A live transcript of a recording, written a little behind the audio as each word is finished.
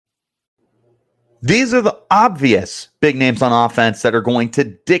These are the obvious big names on offense that are going to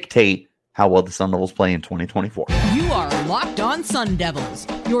dictate how well the Sun Devils play in 2024. You are Locked On Sun Devils,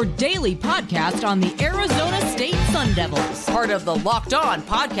 your daily podcast on the Arizona State Sun Devils, part of the Locked On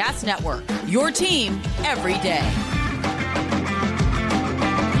Podcast Network, your team every day.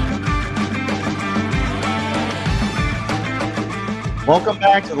 Welcome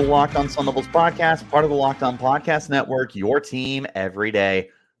back to the Locked On Sun Devils podcast, part of the Locked On Podcast Network, your team every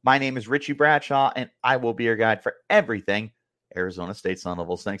day. My name is Richie Bradshaw, and I will be your guide for everything Arizona State Sun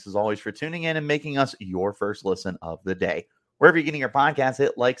Devils. Thanks as always for tuning in and making us your first listen of the day. Wherever you're getting your podcast,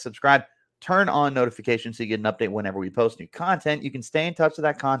 hit like, subscribe, turn on notifications so you get an update whenever we post new content. You can stay in touch with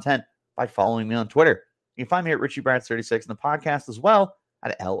that content by following me on Twitter. You can find me at RichieBrads36 in the podcast as well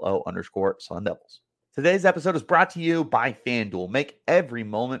at LO_Sun Devils. Today's episode is brought to you by FanDuel. Make every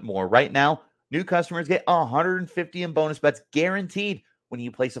moment more. Right now, new customers get $150 in bonus bets guaranteed when you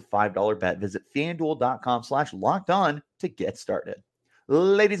place a $5 bet. Visit FanDuel.com/lockedon to get started.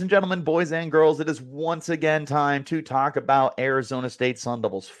 Ladies and gentlemen, boys and girls, it is once again time to talk about Arizona State Sun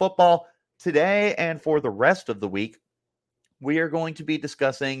Devils football. Today and for the rest of the week, we are going to be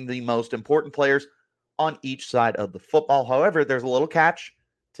discussing the most important players on each side of the football. However, there's a little catch.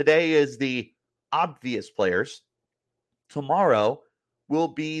 Today is the obvious players. Tomorrow will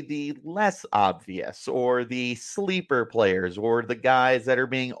be the less obvious or the sleeper players or the guys that are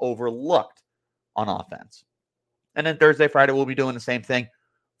being overlooked on offense. And then Thursday, Friday, we'll be doing the same thing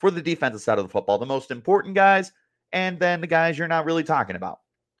for the defensive side of the football, the most important guys, and then the guys you're not really talking about.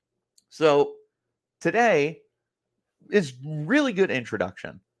 So today is really good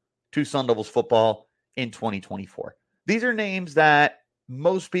introduction to Sun Devils football in 2024. These are names that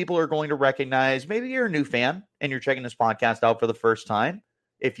most people are going to recognize. Maybe you're a new fan and you're checking this podcast out for the first time.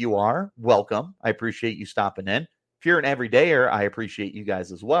 If you are, welcome. I appreciate you stopping in. If you're an everydayer, I appreciate you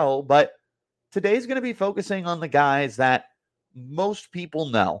guys as well. But today's going to be focusing on the guys that most people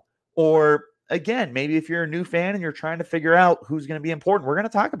know. Or again, maybe if you're a new fan and you're trying to figure out who's going to be important, we're going to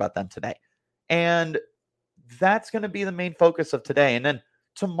talk about them today. And that's going to be the main focus of today. And then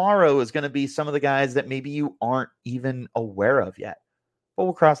tomorrow is going to be some of the guys that maybe you aren't even aware of yet. But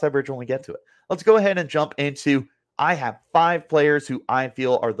we'll cross that bridge when we get to it. Let's go ahead and jump into, I have 5 players who I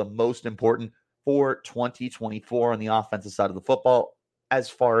feel are the most important for 2024 on the offensive side of the football as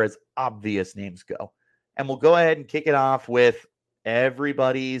far as obvious names go. And we'll go ahead and kick it off with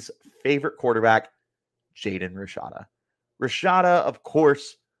everybody's favorite quarterback, Jaden Rashada. Rashada, of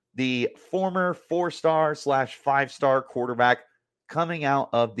course, the former 4-star / 5-star quarterback coming out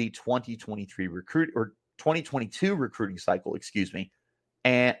of the 2022 recruiting cycle,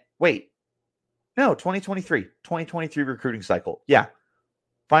 And wait, no, 2023 recruiting cycle. Yeah,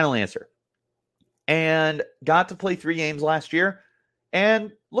 final answer. And got to play 3 games last year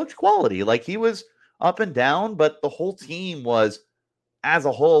and looked quality. Like he was up and down, but the whole team was, as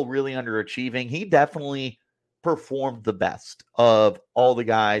a whole, really underachieving. He definitely performed the best of all the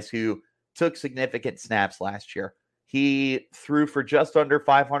guys who took significant snaps last year. He threw for just under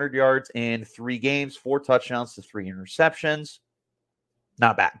 500 yards in 3 games, 4 touchdowns to 3 interceptions.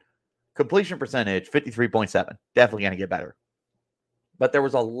 Not bad. Completion percentage, 53.7. Definitely going to get better. But there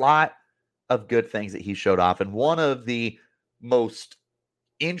was a lot of good things that he showed off. And one of the most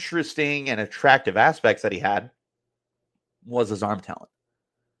interesting and attractive aspects that he had was his arm talent.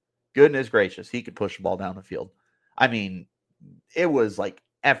 Goodness gracious, he could push the ball down the field. I mean, it was like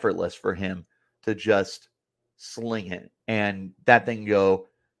effortless for him to just sling it and that thing go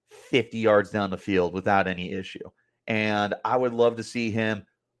 50 yards down the field without any issue. And I would love to see him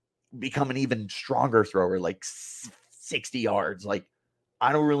become an even stronger thrower, like 60 yards. Like,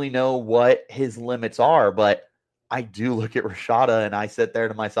 I don't really know what his limits are, but I do look at Rashada and I sit there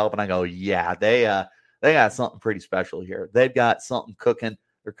to myself and I go, yeah, they got something pretty special here. They've got something cooking.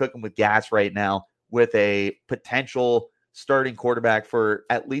 They're cooking with gas right now with a potential starting quarterback for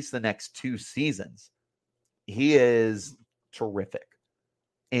at least the next 2 seasons. He is terrific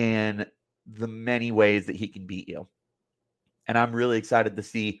in the many ways that he can beat you. And I'm really excited to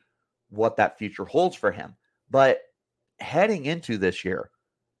see what that future holds for him. But heading into this year,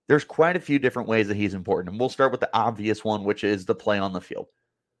 there's quite a few different ways that he's important. And we'll start with the obvious one, which is the play on the field.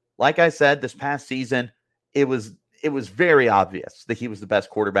 Like I said, this past season, it was very obvious that he was the best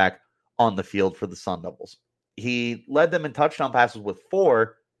quarterback on the field for the Sun Devils. He led them in touchdown passes with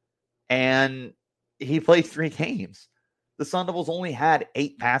 4, and he played 3 games. The Sun Devils only had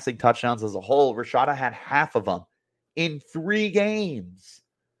 8 passing touchdowns as a whole. Rashada had half of them in 3 games.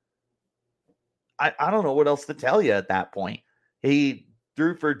 I don't know what else to tell you at that point. He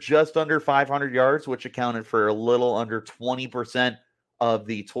threw for just under 500 yards, which accounted for a little under 20% of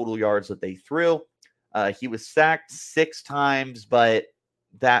the total yards that they threw. He was sacked 6 times, but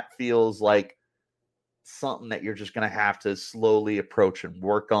that feels like something that you're just going to have to slowly approach and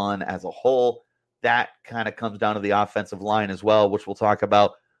work on as a whole. That kind of comes down to the offensive line as well, which we'll talk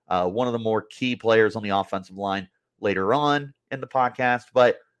about. One of the more key players on the offensive line later on in the podcast,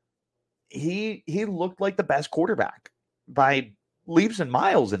 but he looked like the best quarterback by leaps and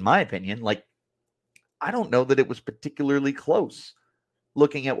miles, in my opinion. Like, I don't know that it was particularly close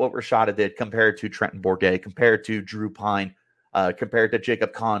looking at what Rashada did compared to Trenton Bourget, compared to Drew Pine, compared to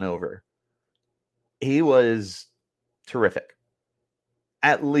Jacob Conover. He was terrific,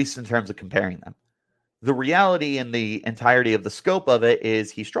 at least in terms of comparing them. The reality and the entirety of the scope of it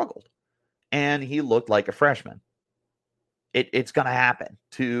is he struggled, and he looked like a freshman. It's going to happen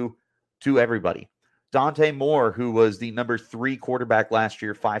to everybody. Dante Moore, who was the number 3 quarterback last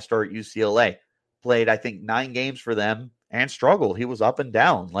year, 5-star at UCLA, played, I think, 9 games for them and struggled. He was up and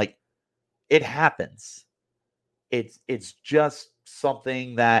down. Like, it happens. It's just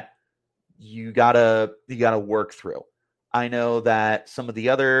something that you gotta work through. I know that some of the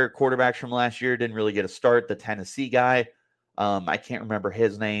other quarterbacks from last year didn't really get a start. The Tennessee guy, I can't remember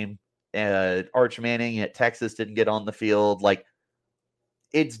his name. Arch Manning at Texas didn't get on the field. Like,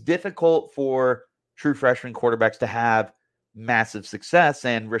 it's difficult for true freshman quarterbacks to have massive success,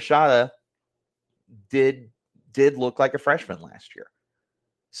 and Rashada did look like a freshman last year.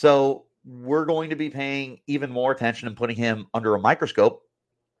 So we're going to be paying even more attention and putting him under a microscope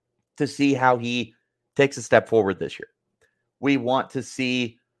to see how he takes a step forward this year. We want to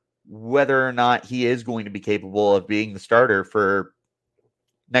see whether or not he is going to be capable of being the starter for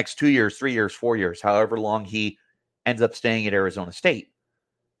next 2 years, 3 years, 4 years, however long he ends up staying at Arizona State.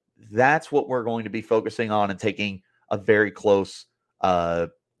 That's what we're going to be focusing on and taking a very close,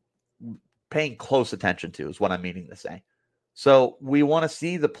 paying close attention to, is what I'm meaning to say. So we want to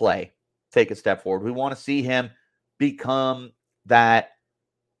see the play take a step forward. We want to see him become that.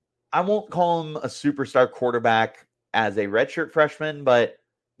 I won't call him a superstar quarterback as a redshirt freshman, but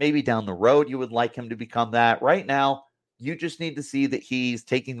maybe down the road you would like him to become that. Right now, you just need to see that he's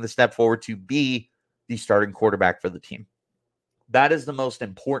taking the step forward to be the starting quarterback for the team. That is the most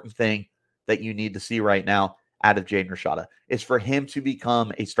important thing that you need to see right now out of Jaden Rashada, is for him to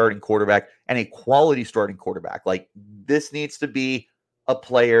become a starting quarterback and a quality starting quarterback. Like, this needs to be a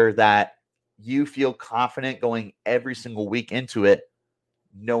player that you feel confident going every single week into it,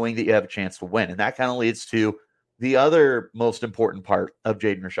 knowing that you have a chance to win. And that kind of leads to the other most important part of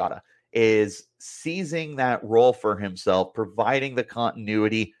Jaden Rashada, is seizing that role for himself, providing the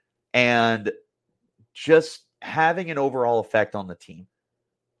continuity, and just having an overall effect on the team.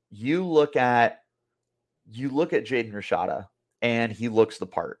 You look at Jaden Rashada, and he looks the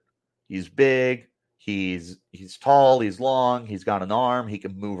part. He's big, he's tall, he's long, he's got an arm, he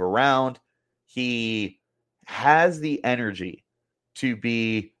can move around. He has the energy to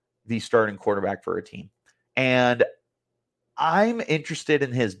be the starting quarterback for a team. And I'm interested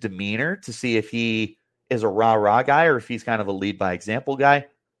in his demeanor to see if he is a rah-rah guy or if he's kind of a lead by example guy.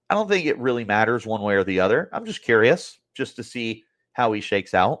 I don't think it really matters one way or the other. I'm just curious just to see how he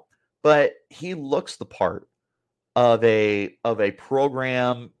shakes out. But he looks the part of a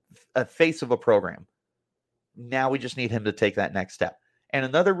program, a face of a program. Now we just need him to take that next step. And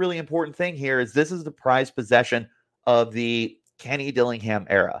another really important thing here is this is the prized possession of the Kenny Dillingham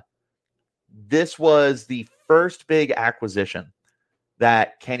era. This was the first big acquisition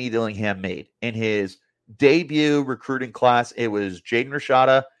that Kenny Dillingham made in his debut recruiting class. It was Jaden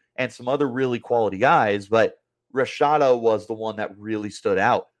Rashada and some other really quality guys, but Rashada was the one that really stood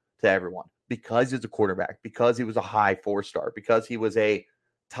out to everyone because he's a quarterback, because he was a high 4-star, because he was a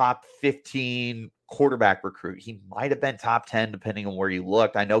top 15 quarterback recruit. He might have been top 10 depending on where you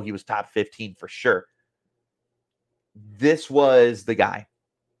looked. I know he was top 15 for sure. This was the guy.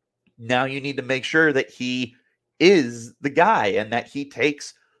 Now you need to make sure that he is the guy and that he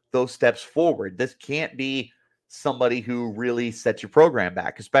takes those steps forward. This can't be somebody who really sets your program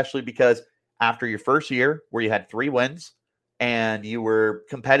back, especially because after your first year where you had 3 wins and you were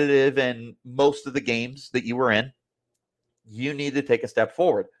competitive in most of the games that you were in, you need to take a step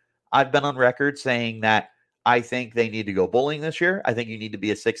forward. I've been on record saying that I think they need to go bowling this year. I think you need to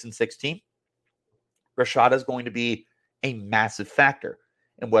be a 6-6 team. Rashada is going to be a massive factor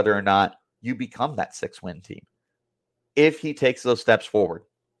in whether or not you become that 6-win team. If he takes those steps forward,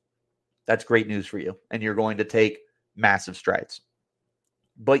 that's great news for you, and you're going to take massive strides.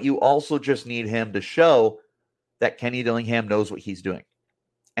 But you also just need him to show that Kenny Dillingham knows what he's doing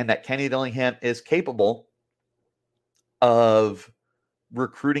and that Kenny Dillingham is capable of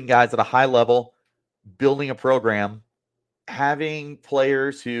recruiting guys at a high level, building a program, having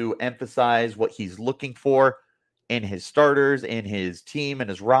players who emphasize what he's looking for in his starters, in his team, in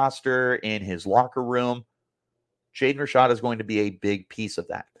his roster, in his locker room, Jaden Rashada is going to be a big piece of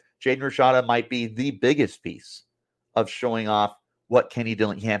that. Jaden Rashada might be the biggest piece of showing off what Kenny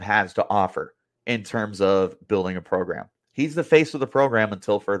Dillingham has to offer in terms of building a program. He's the face of the program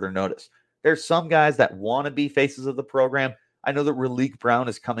until further notice. There's some guys that want to be faces of the program. I know that Raleek Brown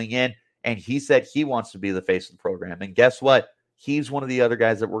is coming in, and he said he wants to be the face of the program. And guess what? He's one of the other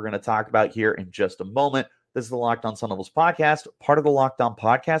guys that we're going to talk about here in just a moment. This is the Locked On Sun Devils podcast, part of the Locked On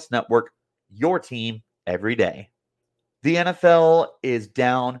Podcast Network, your team every day. The NFL is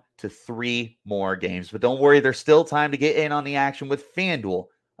down to 3 more games, but don't worry, there's still time to get in on the action with FanDuel,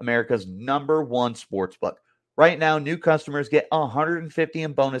 America's #1 sportsbook. Right now, new customers get $150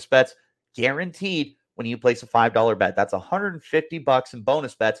 in bonus bets guaranteed when you place a $5 bet. That's $150 in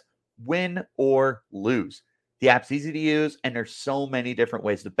bonus bets, win or lose. The app's easy to use, and there's so many different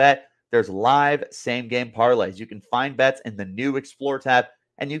ways to bet. There's live same-game parlays. You can find bets in the new Explore tab,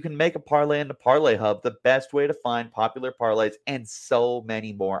 and you can make a parlay in the Parlay Hub, the best way to find popular parlays, and so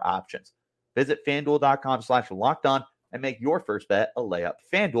many more options. Visit FanDuel.com/lockedon and make your first bet a layup.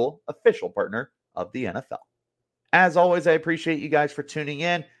 FanDuel, official partner of the NFL. As always, I appreciate you guys for tuning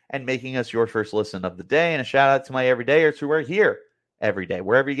in and making us your first listen of the day. And a shout out to my everydayers who are here every day.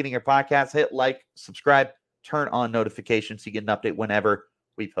 Wherever you're getting your podcasts, hit like, subscribe, turn on notifications so you get an update whenever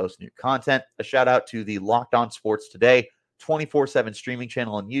we post new content. A shout out to the Locked On Sports Today 24/7 streaming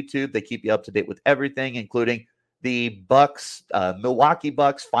channel on YouTube. They keep you up to date with everything, including the Bucks, Milwaukee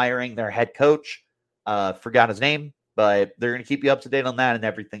Bucks firing their head coach. Forgot his name, but they're going to keep you up to date on that and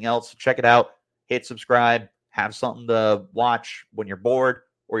everything else. So check it out. Hit subscribe. Have something to watch when you're bored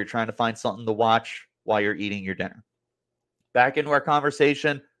or you're trying to find something to watch while you're eating your dinner. Back into our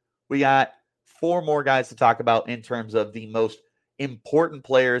conversation, we got 4 more guys to talk about in terms of the most important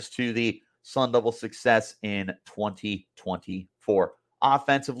players to the Sun Devil success in 2024.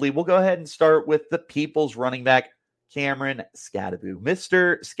 Offensively, we'll go ahead and start with the People's running back, Cameron Skattebo.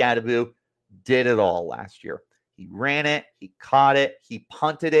 Mr. Skattebo did it all last year. He ran it, he caught it, he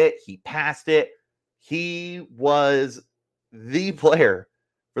punted it, he passed it. He was the player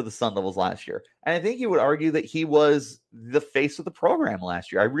for the Sun Devils last year. And I think you would argue that he was the face of the program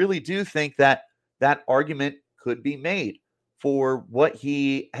last year. I really do think that that argument could be made for what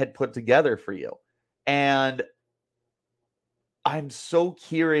he had put together for you. And I'm so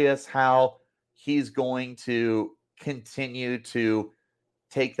curious how he's going to continue to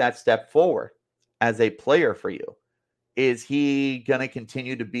take that step forward as a player for you. Is he going to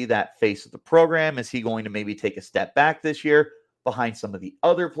continue to be that face of the program? Is he going to maybe take a step back this year behind some of the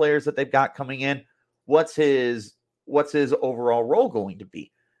other players that they've got coming in? What's his overall role going to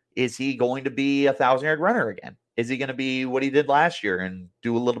be? Is he going to be a 1,000-yard runner again? Is he going to be what he did last year and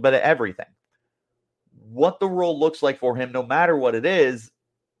do a little bit of everything? What the role looks like for him, no matter what it is,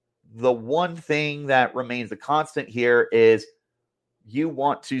 the one thing that remains a constant here is you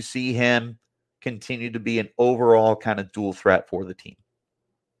want to see him continue to be an overall kind of dual threat for the team.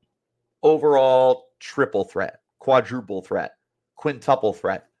 Overall triple threat, quadruple threat, quintuple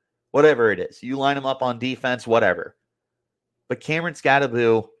threat, whatever it is. You line him up on defense, whatever. But Cameron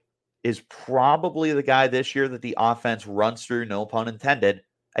Skattebo is probably the guy this year that the offense runs through, no pun intended,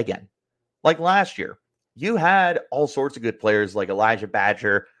 again. Like last year, you had all sorts of good players like Elijah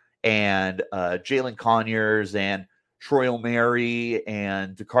Badger and Jalen Conyers and Troy O'Mary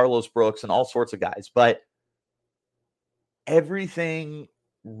and DeCarlos Brooks and all sorts of guys. But everything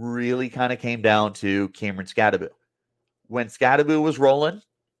really kind of came down to Cameron Skattebo. When Skattebo was rolling,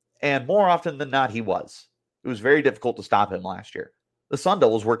 and more often than not, he was. It was very difficult to stop him last year. The Sun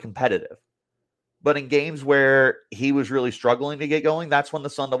Devils were competitive. But in games where he was really struggling to get going, that's when the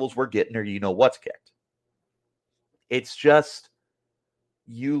Sun Devils were getting their you-know-what's kicked. It's just,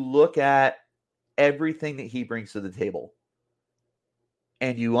 you look at everything that he brings to the table,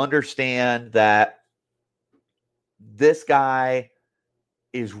 and you understand that this guy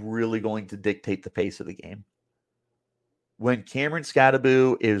is really going to dictate the pace of the game. When Cameron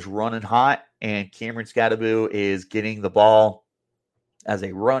Skattebo is running hot and Cameron Skattebo is getting the ball as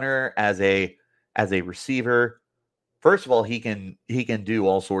a runner, as a receiver, first of all, he can do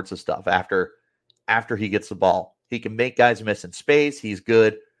all sorts of stuff after he gets the ball. He can make guys miss in space. He's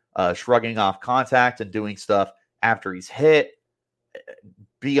good shrugging off contact and doing stuff after he's hit.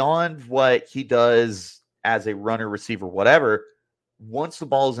 Beyond what he does as a runner, receiver, whatever, once the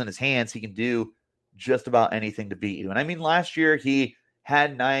ball is in his hands, he can do just about anything to beat you. And I mean, last year he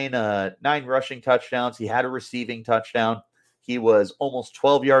had nine rushing touchdowns. He had a receiving touchdown. He was almost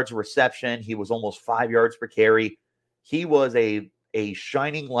 12 yards of reception. He was almost 5 yards per carry. He was a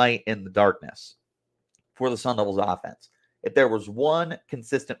shining light in the darkness for the Sun Devils offense. If there was one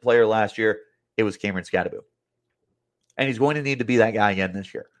consistent player last year, it was Cameron Scadaboo. And he's going to need to be that guy again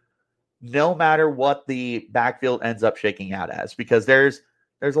this year, no matter what the backfield ends up shaking out as, because there's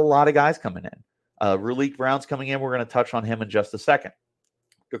a lot of guys coming in. Raleek Brown's coming in. We're going to touch on him in just a second.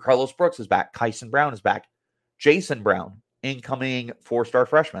 Carlos Brooks is back. Kyson Brown is back. Jason Brown, incoming 4-star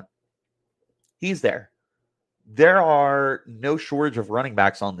freshman. He's there. There are no shortage of running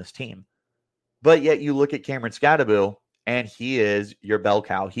backs on this team. But yet you look at Cameron Scadaboo, and he is your bell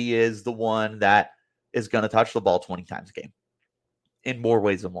cow. He is the one that is going to touch the ball 20 times a game in more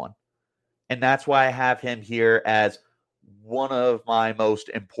ways than one. And that's why I have him here as one of my most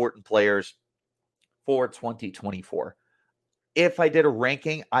important players for 2024. If I did a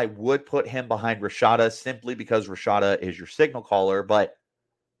ranking, I would put him behind Rashada simply because Rashada is your signal caller, but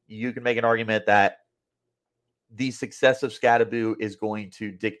you can make an argument that the success of Scadaboo is going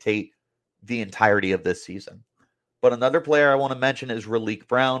to dictate the entirety of this season. But another player I want to mention is Raleek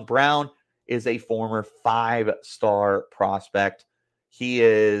Brown. Brown is a former 5-star prospect. He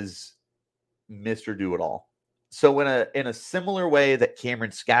is Mr. Do-It-All. So in a similar way that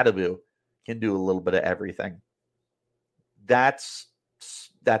Cameron Scadaboo can do a little bit of everything, that's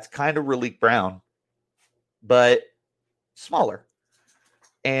kind of Raleek Brown, but smaller.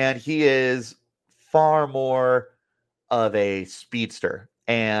 And he is far more of a speedster.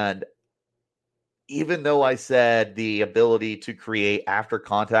 And even though I said the ability to create after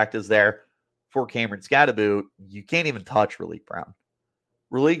contact is there for Cameron Scadaboo, you can't even touch Raleek Brown.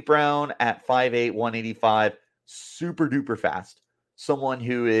 Raleek Brown at 5'8", 185, super duper fast. Someone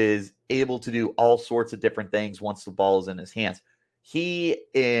who is able to do all sorts of different things once the ball is in his hands. He,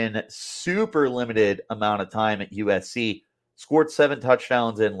 in super limited amount of time at USC, scored 7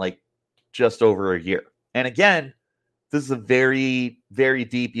 touchdowns in like just over a year. And again, this is a very, very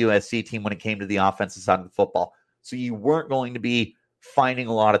deep USC team when it came to the offensive side of the football. So you weren't going to be finding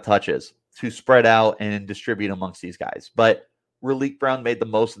a lot of touches to spread out and distribute amongst these guys. But Raleek Brown made the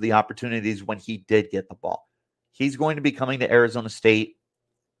most of the opportunities when he did get the ball. He's going to be coming to Arizona State.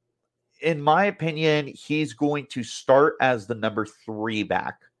 In my opinion, he's going to start as the number 3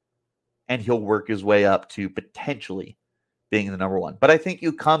 back, and he'll work his way up to potentially being the number 1. But I think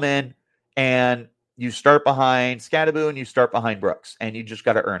you come in and you start behind Scadaboo and you start behind Brooks, and you just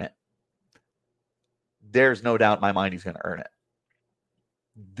got to earn it. There's no doubt in my mind he's going to earn it.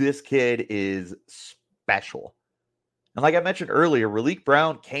 This kid is special. And like I mentioned earlier, Raleek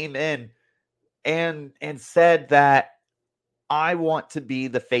Brown came in and said that I want to be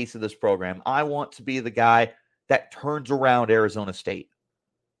the face of this program. I want to be the guy that turns around Arizona State.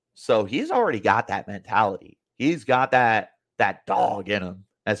 So he's already got that mentality. He's got that dog in him,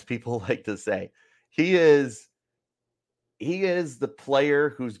 as people like to say. He is the player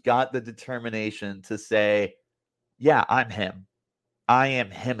who's got the determination to say, yeah, I'm him. I am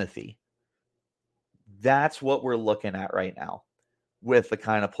Himothy. That's what we're looking at right now with the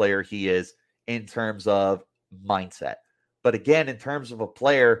kind of player he is in terms of mindset. But again, in terms of a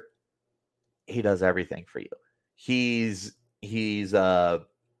player, he does everything for you. He's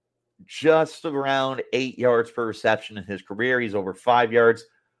just around 8 yards per reception in his career. He's over 5 yards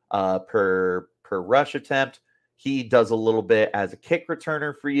per rush attempt. He does a little bit as a kick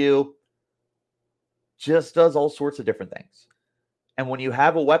returner for you. Just does all sorts of different things. And when you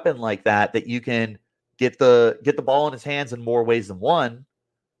have a weapon like that you can get the ball in his hands in more ways than one,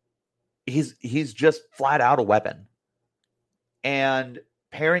 he's just flat out a weapon. And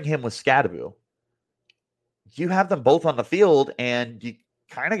pairing him with Scadaboo, you have them both on the field, and you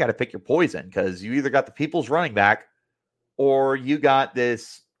kind of got to pick your poison, because you either got the people's running back or you got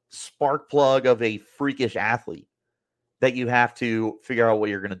this spark plug of a freakish athlete that you have to figure out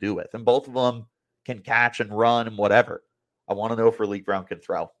what you're going to do with. And both of them can catch and run and whatever. I want to know if Raleek Brown can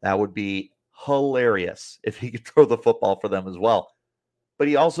throw. That would be hilarious if he could throw the football for them as well. But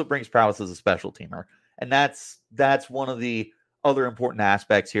he also brings prowess as a special teamer. And that's one of the other important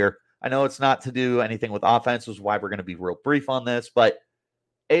aspects here. I know it's not to do anything with offense, which is why we're going to be real brief on this, but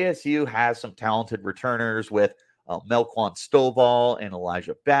ASU has some talented returners with Melquan Stovall and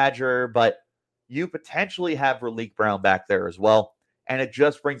Elijah Badger, but you potentially have Raleek Brown back there as well. And it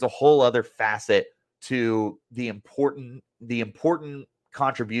just brings a whole other facet to the important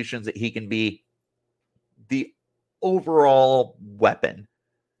contributions that he can be, the overall weapon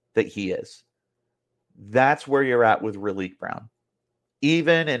that he is. That's where you're at with Raleek Brown.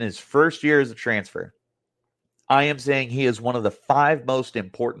 Even in his first year as a transfer, I am saying he is one of the 5 most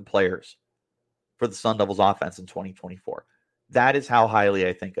important players for the Sun Devils offense in 2024. That is how highly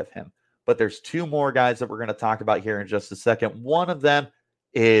I think of him. But there's two more guys that we're going to talk about here in just a second. One of them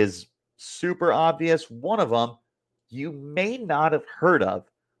is super obvious. One of them you may not have heard of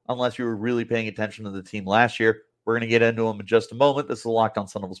unless you were really paying attention to the team last year. We're going to get into them in just a moment. This is the Locked On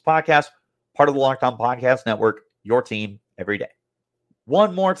Sun Devils podcast, part of the Locked On Podcast Network, your team every day.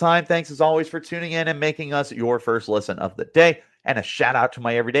 One more time, thanks as always for tuning in and making us your first listen of the day. And a shout out to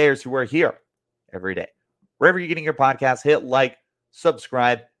my everydayers who are here every day. Wherever you're getting your podcast, hit like,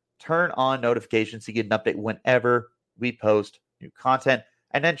 subscribe, turn on notifications to get an update whenever we post new content.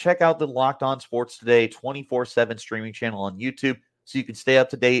 And then check out the Locked On Sports Today 24/7 streaming channel on YouTube so you can stay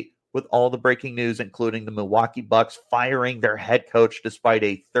up to date with all the breaking news, including the Milwaukee Bucks firing their head coach despite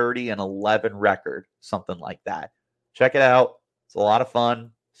a 30-11 record, something like that. Check it out. It's a lot of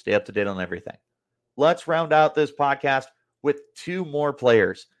fun. Stay up to date on everything. Let's round out this podcast with two more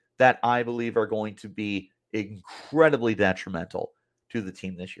players that I believe are going to be incredibly detrimental to the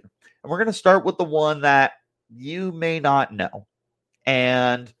team this year. And we're going to start with the one that you may not know.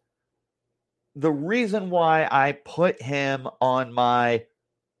 And the reason why I put him on my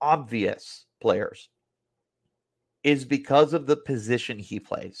obvious players is because of the position he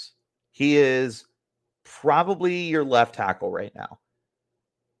plays. He is probably your left tackle right now.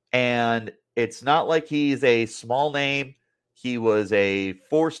 And it's not like he's a small name. He was a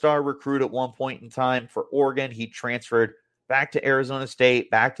 4-star recruit at one point in time for Oregon. He transferred back to Arizona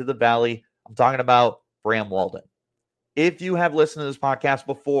State, back to the Valley. I'm talking about Bram Walden. If you have listened to this podcast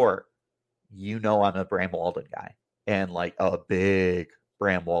before, you know I'm a Bram Walden guy and like a big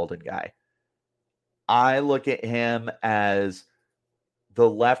Bram Walden guy. I look at him as the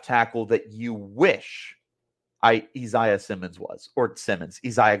left tackle that you wish Isaiah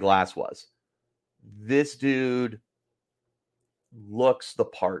Glass was. This dude looks the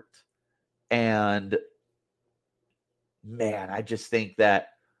part. And man, I just think that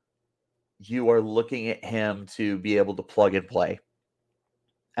you are looking at him to be able to plug and play.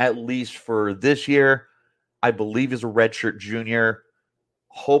 At least for this year, I believe he's a redshirt junior.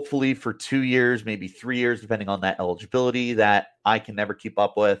 Hopefully for 2 years, maybe 3 years, depending on that eligibility that I can never keep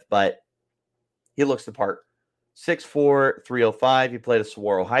up with. But he looks the part. 6'4", 305. He played at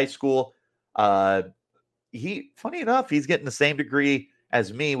Saguaro High School. Funny enough, he's getting the same degree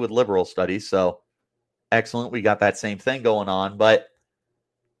as me with liberal studies. So excellent. We got that same thing going on. But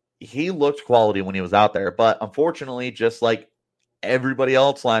he looked quality when he was out there. But unfortunately, just like everybody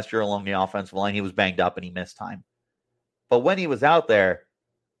else last year along the offensive line, he was banged up and he missed time. But when he was out there,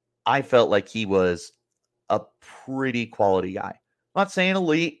 I felt like he was a pretty quality guy. I'm not saying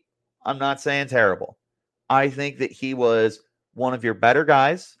elite. I'm not saying terrible. I think that he was one of your better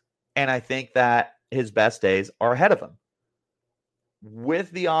guys, and I think that his best days are ahead of him. With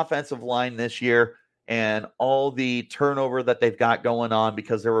the offensive line this year and all the turnover that they've got going on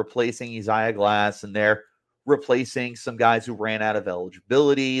because they're replacing Isaiah Glass and they're replacing some guys who ran out of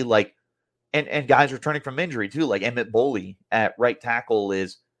eligibility, like and guys returning from injury too, like Emmett Boley at right tackle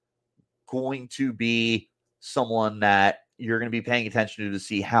is going to be someone that you're going to be paying attention to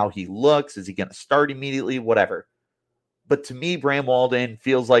see how he looks. Is he going to start immediately? Whatever. But to me, Bram Walden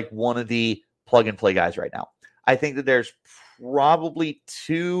feels like one of the plug-and-play guys right now. I think that there's probably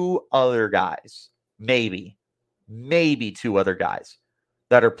two other guys, maybe two other guys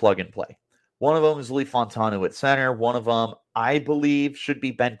that are plug-and-play. One of them is Lee Fontano at center. One of them, I believe, should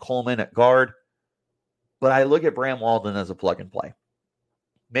be Ben Coleman at guard. But I look at Bram Walden as a plug-and-play.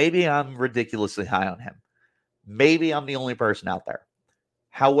 Maybe I'm ridiculously high on him. Maybe I'm the only person out there.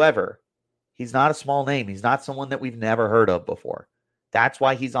 However, he's not a small name. He's not someone that we've never heard of before. That's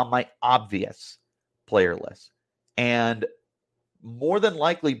why he's on my obvious player list. And more than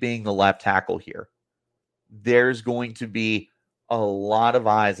likely being the left tackle here, there's going to be a lot of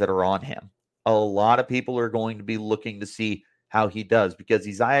eyes that are on him. A lot of people are going to be looking to see how he does because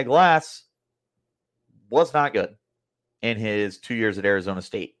Isaiah Glass was not good in his 2 years at Arizona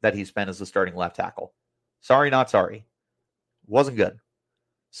State that he spent as the starting left tackle. Sorry, not sorry. Wasn't good.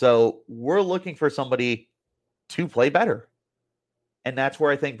 So we're looking for somebody to play better. And that's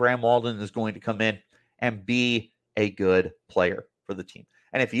where I think Bram Walden is going to come in and be a good player for the team.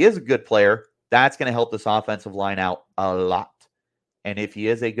 And if he is a good player, that's going to help this offensive line out a lot. And if he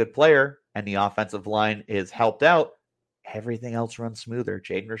is a good player and the offensive line is helped out, everything else runs smoother.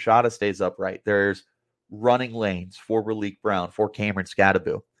 Jaden Rashada stays upright. There's running lanes for Raleek Brown, for Cameron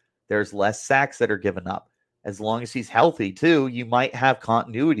Scadaboo. There's less sacks that are given up. As long as he's healthy, too, you might have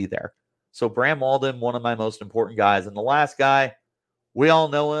continuity there. So Bram Walden, one of my most important guys. And the last guy, we all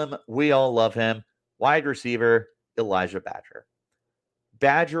know him. We all love him. Wide receiver, Elijah Badger.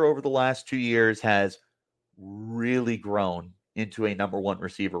 Badger over the last 2 years has really grown into a number one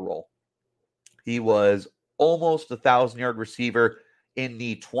receiver role. He was almost 1,000-yard receiver in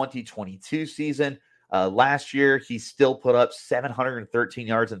the 2022 season. Last year, he still put up 713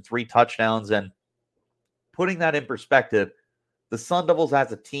 yards and 3 touchdowns. And putting that in perspective, the Sun Devils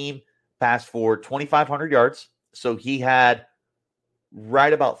as a team passed for 2,500 yards. So he had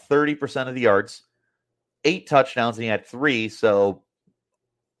right about 30% of the yards, 8 touchdowns, and he had 3. So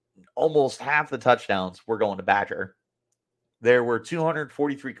almost half the touchdowns were going to Badger. There were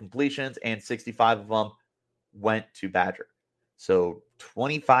 243 completions, and 65 of them went to Badger. So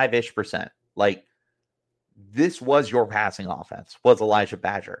 25-ish percent. Like, this was your passing offense, was Elijah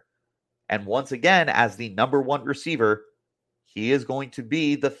Badger. And once again, as the number 1 receiver, he is going to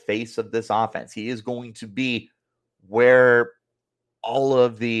be the face of this offense. He is going to be where all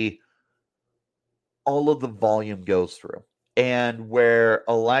of the volume goes through. And where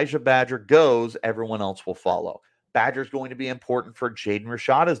Elijah Badger goes, everyone else will follow. Badger's going to be important for Jaden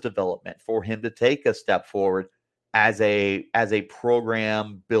Rashada's development, for him to take a step forward as a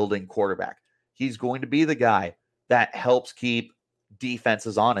program building quarterback. He's going to be the guy that helps keep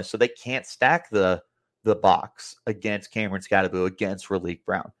defenses honest so they can't stack the box against Cameron Scadaboo, against Raleek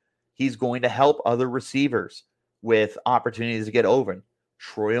Brown. He's going to help other receivers with opportunities to get open.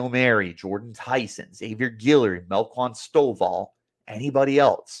 Troy O'Mary, Jordan Tyson, Xavier Guillory, Melquan Stovall, anybody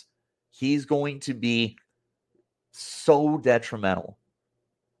else. He's going to be so detrimental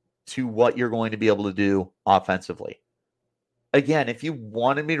to what you're going to be able to do offensively. Again, if you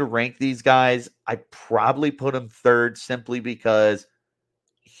wanted me to rank these guys, I'd probably put him third simply because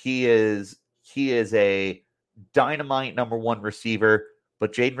he is a dynamite number 1 receiver,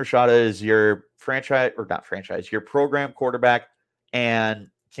 but Jaden Rashada is your your program quarterback, and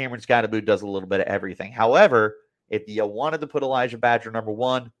Cameron Scadaboo does a little bit of everything. However, if you wanted to put Elijah Badger number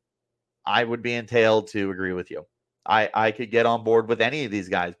 1, I would be entailed to agree with you. I could get on board with any of these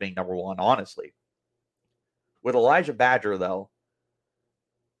guys being number 1, honestly. With Elijah Badger, though,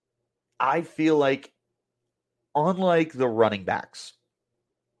 I feel like, unlike the running backs,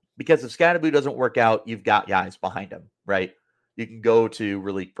 because if Scadaboo doesn't work out, you've got guys behind him, right? You can go to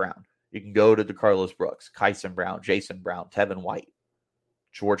Raleek Brown. You can go to DeCarlos Brooks, Kyson Brown, Jason Brown, Tevin White,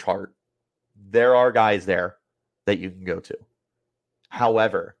 George Hart. There are guys there that you can go to.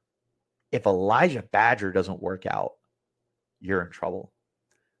 However, if Elijah Badger doesn't work out, you're in trouble.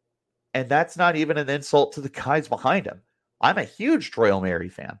 And that's not even an insult to the guys behind him. I'm a huge Troy O'Mary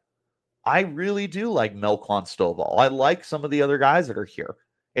fan. I really do like Melquan Stovall. I like some of the other guys that are here.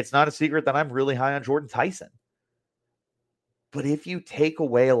 It's not a secret that I'm really high on Jordan Tyson. But if you take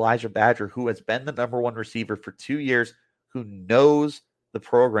away Elijah Badger, who has been the number 1 receiver for 2 years, who knows the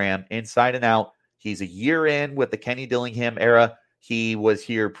program inside and out, he's a year in with the Kenny Dillingham era. He was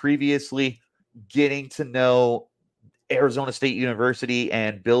here previously, getting to know Arizona State University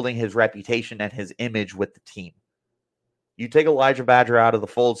and building his reputation and his image with the team. You take Elijah Badger out of the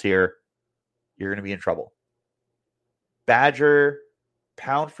folds here, you're going to be in trouble. Badger,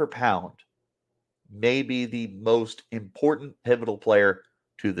 pound for pound, may be the most important pivotal player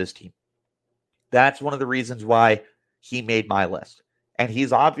to this team. That's one of the reasons why he made my list. And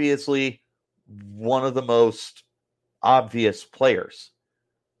he's obviously one of the most obvious players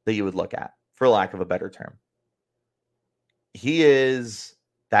that you would look at, for lack of a better term. He is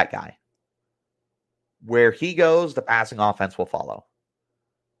that guy. Where he goes, the passing offense will follow.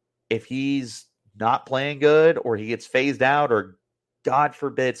 If he's not playing good, or he gets phased out, or God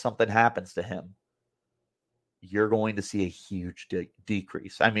forbid something happens to him, you're going to see a huge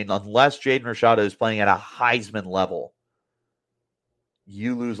decrease. I mean, unless Jaden Rashada is playing at a Heisman level,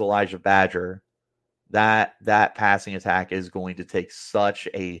 you lose Elijah Badger, that passing attack is going to take such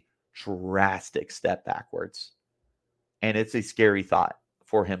a drastic step backwards. And it's a scary thought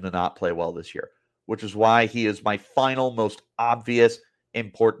for him to not play well this year, which is why he is my final, most obvious,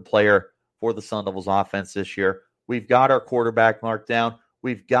 important player for the Sun Devils offense this year. We've got our quarterback marked down.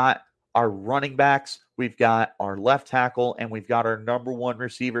 We've got our running backs. We've got our left tackle, and we've got our number 1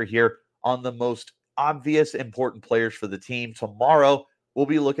 receiver here on the most obvious, important players for the team. Tomorrow, we'll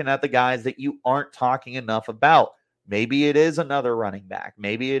be looking at the guys that you aren't talking enough about. Maybe it is another running back.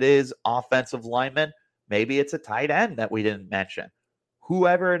 Maybe it is offensive lineman. Maybe it's a tight end that we didn't mention.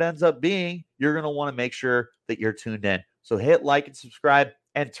 Whoever it ends up being, you're going to want to make sure that you're tuned in. So hit like and subscribe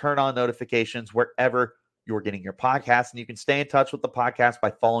and turn on notifications wherever you're getting your podcast. And you can stay in touch with the podcast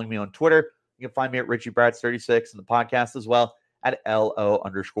by following me on Twitter. You can find me at RichieBrats36 and the podcast as well at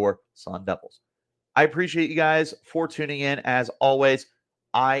LO_Sun Devils. I appreciate you guys for tuning in. As always,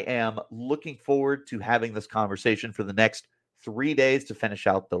 I am looking forward to having this conversation for the next 3 days to finish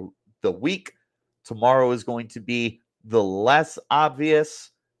out the week. Tomorrow is going to be the less obvious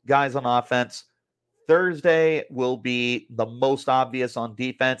guys on offense. Thursday will be the most obvious on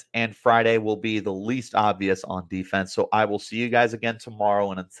defense, and Friday will be the least obvious on defense. So I will see you guys again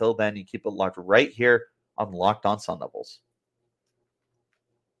tomorrow. And until then, you keep it locked right here on Locked On Sun Devils.